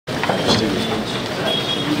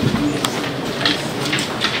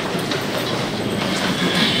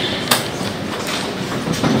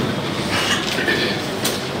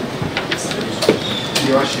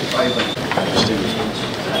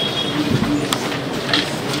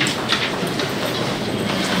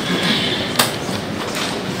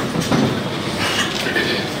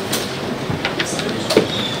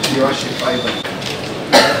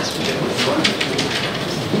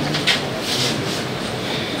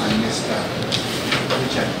Your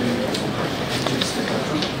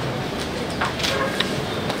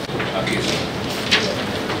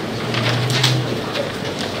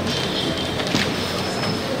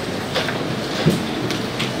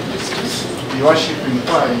worship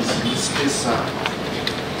inquiries in this case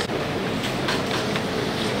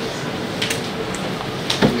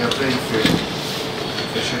we are praying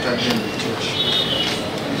for Shattered General Church.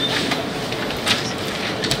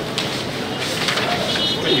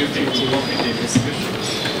 When you think you will be the investigations?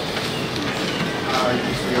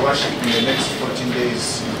 Your worship, in the next 14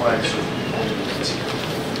 days inquiries will be complete.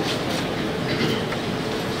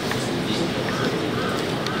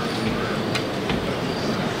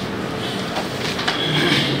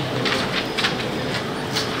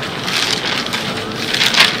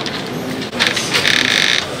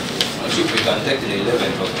 We contact the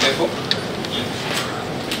 11th of April.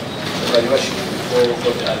 Evaluation before the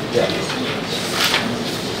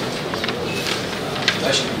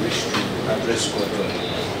we wish to address court on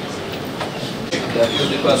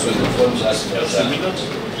the person informs us that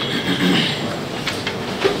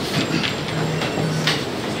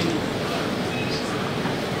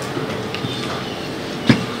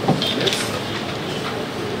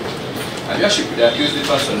the accused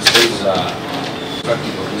person says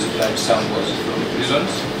practice of music like samples from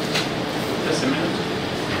prisons. Just a minute.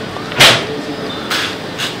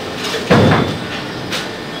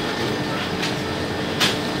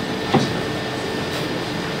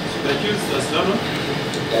 So the accused does not know?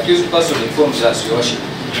 The accused person informs us, Your Worship,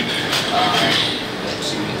 that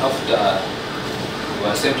after he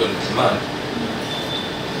was sent on remand,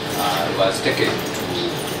 he was taken to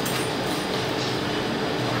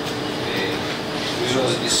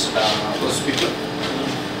this hospital,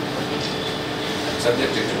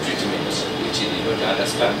 subjected to treatment, which he did not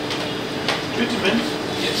understand. Treatment?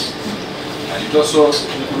 Yes. And it also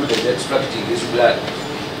included extracting his blood.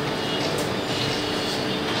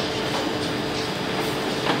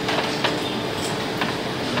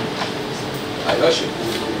 I worship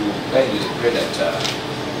you kindly pray that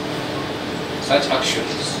such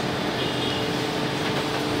actions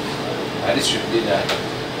at least should be done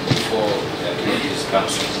before the accused is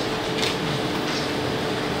cancelled.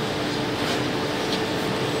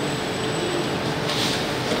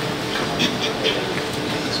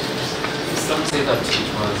 Some say that it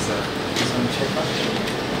was his own checkup,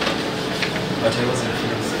 but I wasn't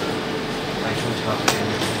feeling sick. I don't have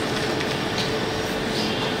anything.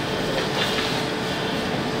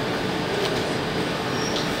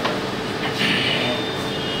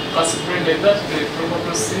 Considering like that, the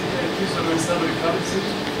promoter said the accused will start recovering.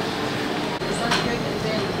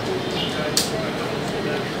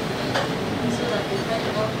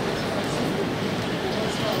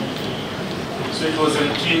 So it was a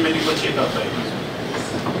routine medical checkup by him.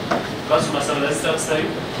 Customer service outside.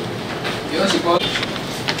 Yes, it was.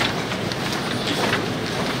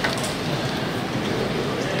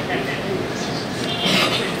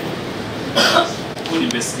 Good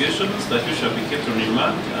investigations that you shall be kept on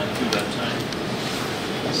remand until that time.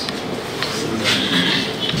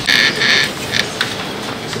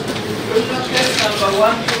 Case number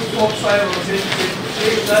 1245 of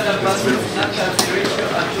 2023, other persons not as the ratio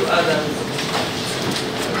and two others.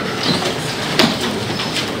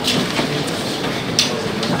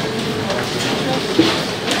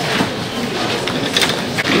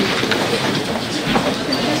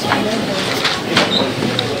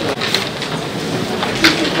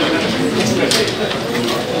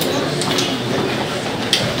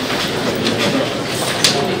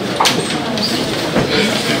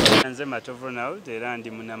 Nze Matovu Ronald era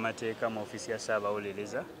ndi munnamateeka mu ofisi ya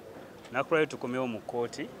Ssaabawuliriza. Nakulwayo tukomyewo mu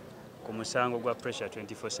kkooti ku musango gwa Pressure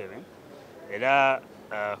 24/7 era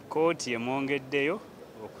kkooti emwongeddeyo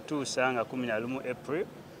okutuusa nga 11 April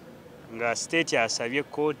nga state asabye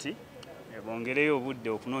kkooti ebongereyo obudde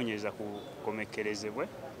okunoonyereza ku kukomekkerezebwe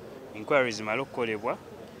inquiries zimale okukolebwa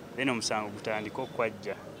then omusango gutandika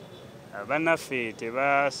okwajja. Bannaffe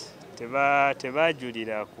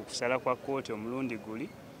tebaajulira ku kusala kwa kkooti omulundi guli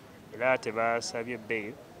era tebasabye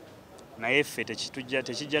bail naye ffe tekijja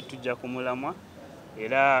tujja ku mulamwa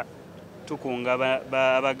era tukunga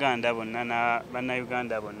abaganda bonna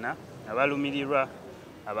bannayuganda bonna abalumirirwa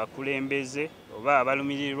abakulembeze oba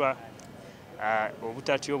abalumirirwa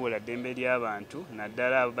obutatyobola ddembe ly'abantu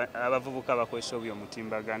naddala abavubuka bakozesa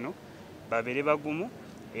ebyomutimbagano babeere bagumu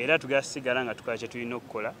era tugasigala nga tukola kye tulina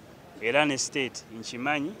okukola era ne state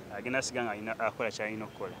nkimanyi agenda siga nga akola kyalina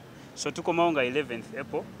okukola. So tukomawo nga 11th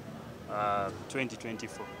April 2024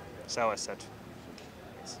 ssaawa 3.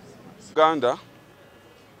 Uganda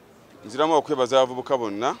nziramu okwebaza abavubuka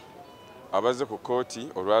bonna abaze ku kooti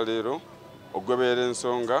olwaleero okugoberera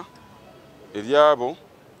ensonga eryabo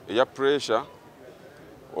eya pressure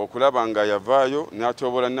okulaba nga yavaayo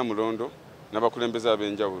n'atoobola Namulondo n'abakulembeze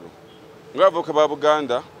ab'enjawulo. Ng'abavubuka ba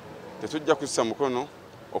Buganda tetujja kussa mukono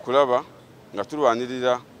okulaba nga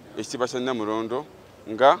tulwanirira ekitiibwa kya Namulondo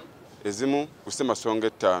nga ezimu ku Ssemasonga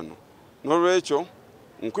 5. N'olwekyo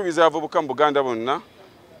nkubiriza abavubuka mu Buganda bonna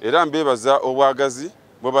era mbeebaza obwagazi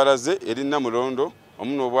bwe balaze eri Namulondo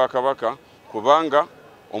wamu n'Obwakabaka kubanga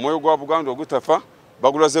omwoyo gwa Buganda ogutafa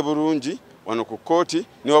bagulaze bulungi wano ku kooti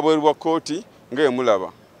ne wabweru bwa kooti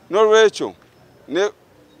ng'emulaba. N'olwekyo ne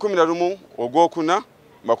 11 Ogwokuna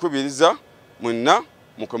mbakubiriza mwenna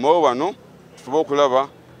mukomewo wano tufube okulaba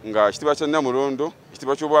nga ekitiibwa kya Namulondo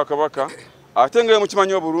ekitiibwa ky'Obwakabaka ate nga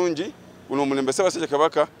mukimanyi obulungi guno omulembe Ssaabasajja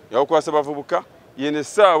Kabaka yakukwasa abavubuka yene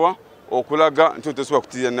essaawa okulaga nti tesobola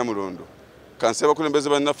kutirira Namulondo. Kansi abakulembeze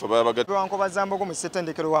bannaffe babagadde Wankobazambogo mu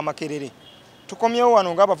ssettendekero wa Makerere tukomyewo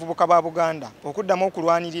wano ng'abavubuka ba Buganda okuddamu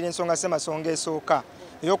okulwanirira ensonga Ssemasonga esooka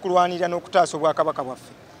ey'okulwanirira n'okutaasa Obwakabaka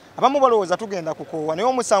bwaffe. Abamu balowooza tugenda kukoowa naye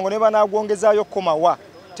omusango ne banaagwongezaayo komawa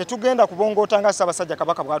tetugenda kubongoota nga Ssaabasajja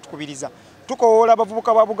Kabaka bw'atukubiriza. Tukoowoola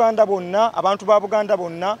abavubuka ba Buganda bonna, abantu ba Buganda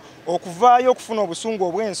bonna okuvaayo okufuna obusungu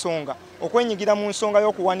obw'ensonga okwenyigira mu nsonga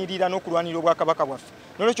y'okuwanirira n'okulwanirira Obwakabaka bwaffe.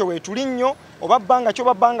 N'olwekyo weetuli nnyo oba bbanga kyo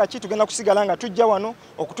babbanga ki tugenda kusigala nga tujja wano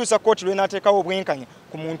okutuusa kkooti lw'enaateekawo obwenkanya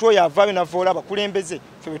ku muntu oyo avaayo n'avoola abakulembeze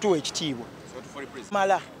ffe bwe tuwa ekitiibwa.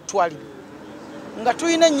 Mala twali nga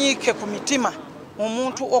tulina nnyiike ku mitima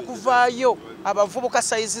omuntu okuvaayo abavubuka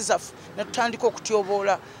sayizi zaffe ne tutandika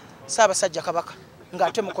okutyoboola Ssaabasajja Kabaka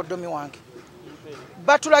ng'ate mukoddomi wange.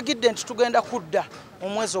 Batulagidde nti tugenda kudda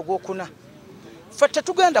omwezi Ogwokuna. Ffe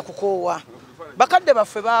tetugenda kukoowa. Bakadde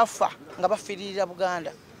baffe baafa nga bafiiririra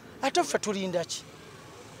Buganda. Ate ffe tulinda ki?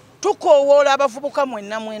 Tukoowoola abavubuka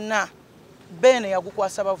mwenna. Beene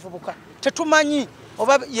yagukwasa abavubuka. Tetumanyi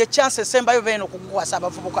oba ye chance esembayo beene okugukwasa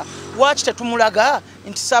abavubuka. Lwaki tetumulaga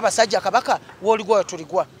nti Ssaabasajja Kabaka w'oligwa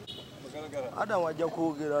tuligwa? Adamu ajja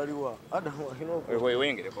kwogera aliwa. Adamu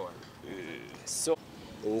Wengereko. So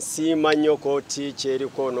nsiima nnyo kooti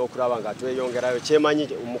kyeriko n'okulaba nga tweyongerayo kyemanyi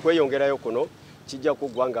mu kweyongerayo kuno kijja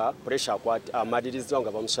kuggwa nga pressure amalirizibwa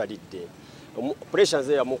nga bamusalidde. Pressure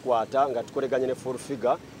nze yamukwata nga tukoleganye ne full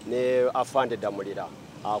figure ne afande Damulira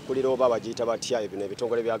akulira oba bagiyita batya ebino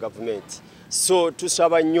ebitongole bya gavumenti. So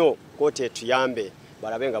tusaba nnyo kooti etuyambe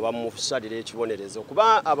balabe nga bamusalira ekibonerezo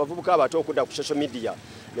kuba abavubuka abato okudda ku social media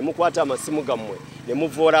ne mukwata amasimu gammwe ne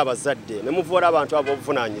muvoola abazadde ne muvoola abantu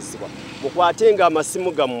ab'obuvunaanyizibwa mukwatenga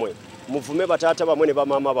amasimu gammwe muvume bataata bamwe ne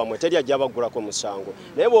bamaama bamwe teri ajja baggulako musango.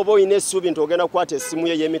 Naye bw'oba olina essuubi nti ogenda kukwata essimu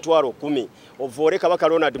ye y'emitwalo 10 ovoole Kabaka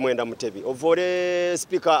Ronald Mwenda Mutebi ovoole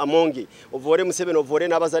Speaker Amongi ovoole Museveni ovoole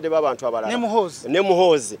n'abazadde b'abantu abalala ne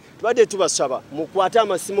Muhoozi tubadde tubasaba mukwate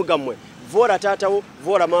amasimu gammwe vola taatawo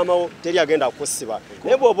vola maamawo teri agenda kusiba.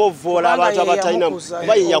 Naye bw'oba ovoola abantu abatalina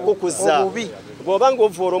kuba ye yakukuza bw'obanga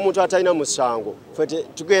ovoola omuntu atalina musango ffe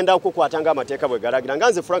tugenda okukwata ng'amateeka bwe galagira. Nga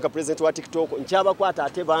nze Frank President wa TikTok nkyabakwata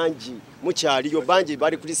ate bangi mukyaliyo bangi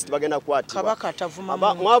bali ku lisiti bagenda kukwatibwa.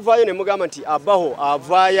 Mwavaayo ne mugamba nti abaho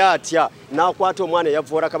avaayo atya n'akwata omwana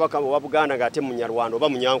eyavoola Kabaka wa Buganda ng'ate Munyarwanda oba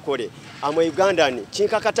Munyankole amwe Ugandani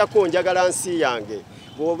kinkakatako njagala nsi yange.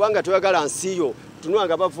 Bw'obanga toyagala nsi yo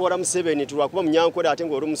tunwanga bavoola Museveni tulwakuba Munyankole ate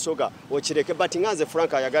ng'oli Musoga okireke bati nga nze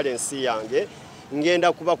Frank ayagala ensi yange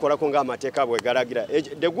ngenda kubakolako ng'amateeka bwe galagira.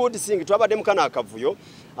 The good thing twabadde mukana akavuyo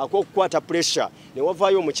ak'okukwata pressure ne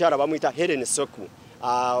wavaayo omukyala bamuyita Helen Soku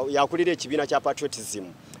yakulira ekibiina kya patriotism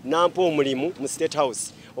nampa omulimu mu State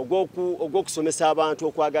House ogw'okusomesa abantu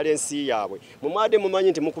okwagala ensi yaabwe. Mumwadde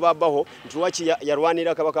mumanyi nti mukubabaho nti lwaki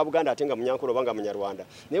yarwanira Kabaka wa Buganda ate nga Munyankole oba nga Munyarwanda.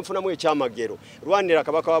 Ne nfunamu ekyamagero lwanira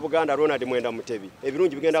Kabaka wa Buganda Ronald Mwenda Mutebi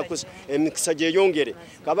ebirungi bigenda emikisa gyeyongere.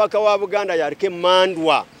 Kabaka wa Buganda yalike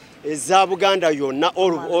mandwa eza Buganda yonna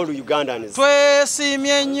all Ugandans.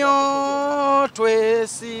 Twesimye nnyo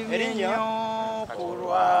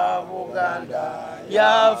kulwa Buganda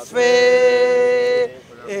yaffe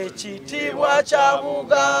ekitiibwa kya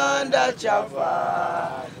Buganda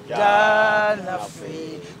kyava dda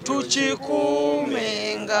naffe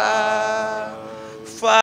tukikuumenga.